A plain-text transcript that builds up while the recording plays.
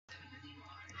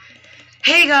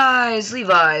Hey guys,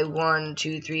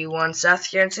 Levi1231 Seth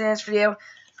here. In today's video,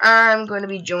 I'm going to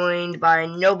be joined by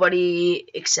nobody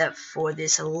except for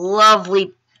this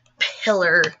lovely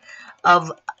pillar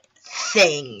of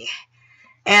thing.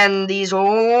 And these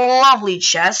lovely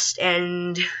chests,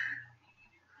 and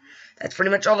that's pretty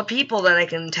much all the people that I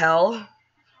can tell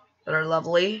that are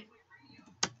lovely.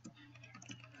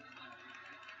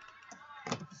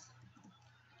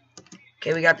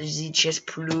 Okay, we got the Z chest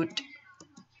plute.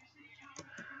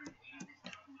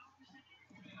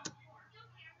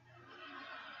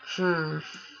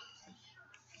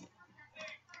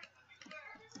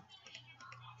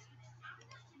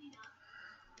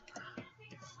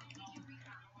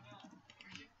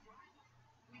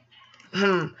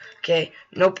 Okay,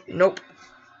 nope.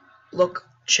 Look,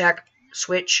 check,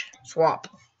 switch, swap.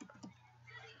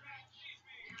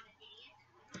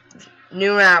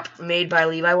 New map made by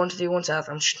levi1231 Seth.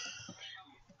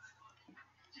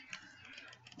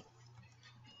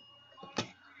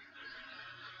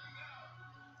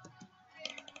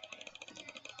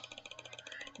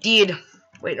 Deed.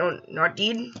 Wait, no, not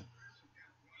Deed.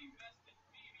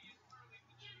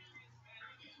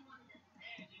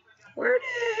 Where the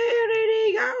hell did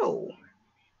he go?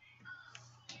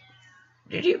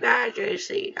 Did you guys just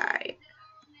see that?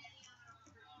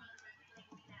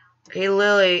 Hey,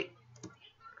 Lily.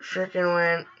 Frickin'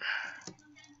 went.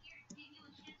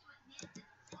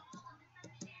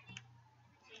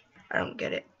 I don't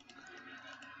get it.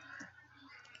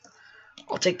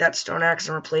 I'll take that stone axe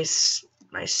and replace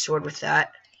my sword with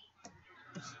that.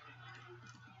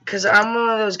 Because I'm one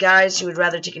of those guys who would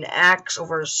rather take an axe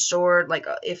over a sword. Like,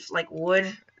 if, like,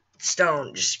 wood,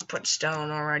 stone. Just put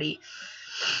stone already.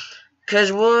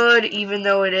 Because wood, even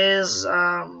though it is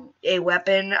a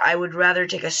weapon, I would rather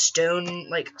take a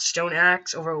stone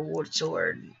axe over a wood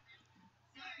sword.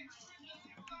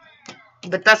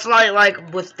 But that's not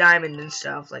like with diamond and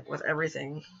stuff, like with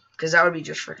everything. Because that would be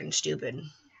just freaking stupid.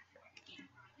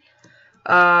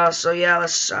 So yeah,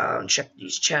 let's check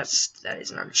these chests. That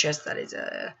is not a chest, that is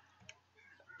a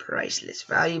priceless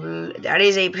valuable. That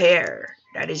is a pair.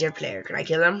 That is your player. Can I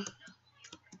kill him?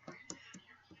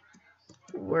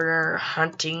 We're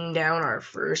hunting down our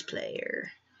first player.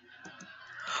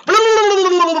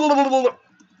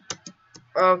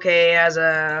 Okay, as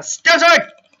a stone sword.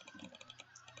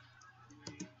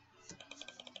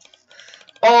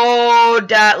 Oh,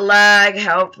 that lag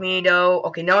helped me though.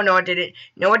 Okay, no, it didn't.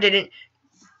 No, it didn't.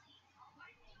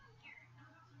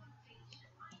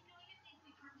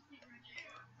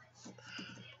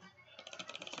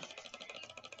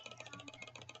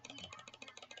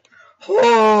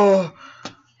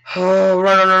 Oh,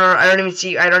 run. I don't even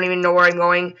see. I don't even know where I'm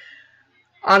going.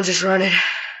 I'm just running.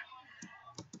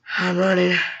 I'm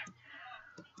running.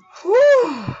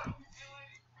 Whew.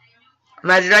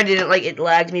 Imagine I didn't, like, it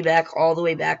lagged me back all the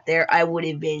way back there. I would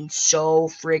have been so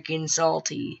freaking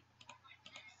salty.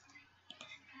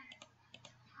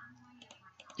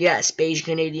 Yes, beige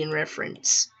Canadian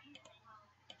reference.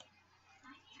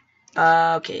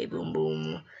 Okay,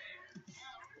 boom.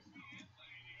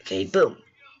 Okay, boom.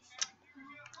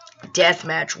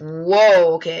 Deathmatch.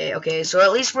 Whoa, okay. So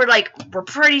at least we're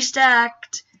pretty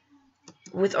stacked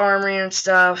with armory and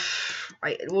stuff.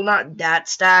 Well, not that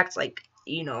stacked, like,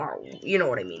 you know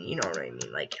what I mean.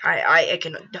 Like, I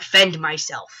can defend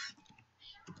myself.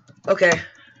 Okay.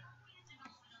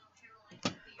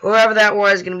 Whoever that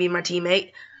was gonna be my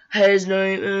teammate. His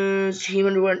name is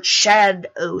Human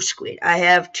Shadow Squid. I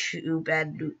have 2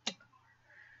 bad loot.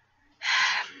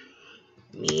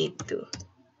 Me too.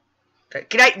 Did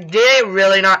it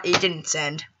really not? It didn't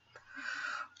send.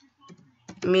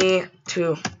 Me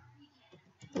too.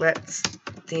 Let's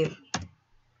team.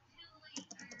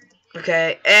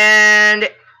 Okay, and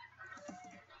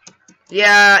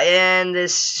yeah, and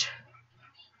this.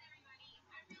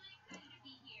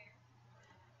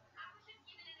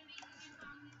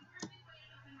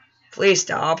 Please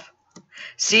stop.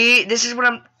 See, this is what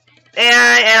I'm.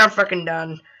 And I'm fucking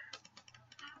done.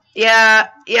 Yeah,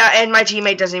 and my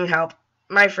teammate doesn't even help.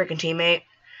 My freaking teammate.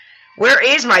 Where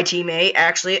is my teammate,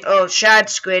 actually? Oh, Shad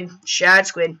Squid.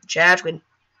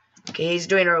 Okay, he's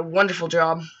doing a wonderful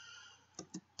job.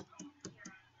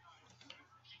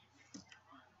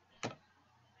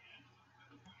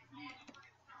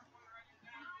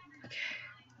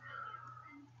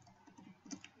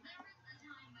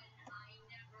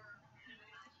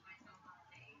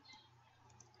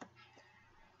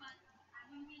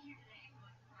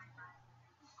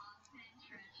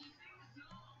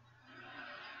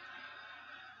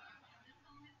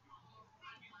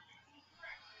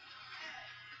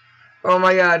 Oh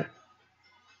my god.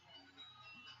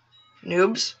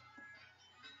 Noobs?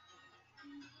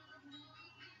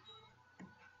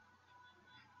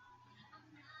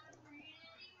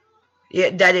 Yeah,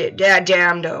 that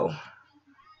damn though.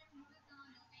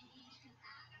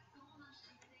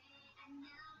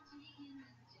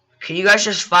 Can you guys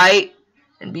just fight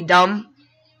and be dumb?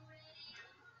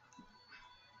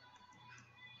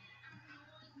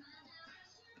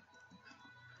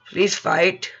 Please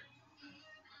fight.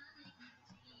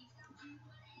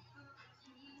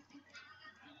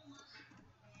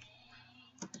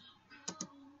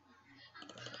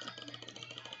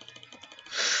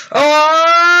 Oh!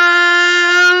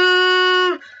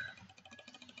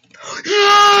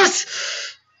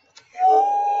 Yes!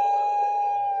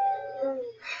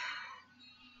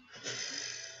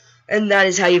 And that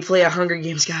is how you play a Hunger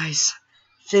Games, guys.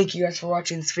 Thank you guys for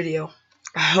watching this video.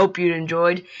 I hope you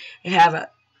enjoyed and have an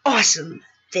awesome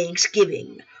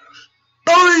Thanksgiving.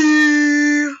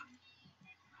 Bye!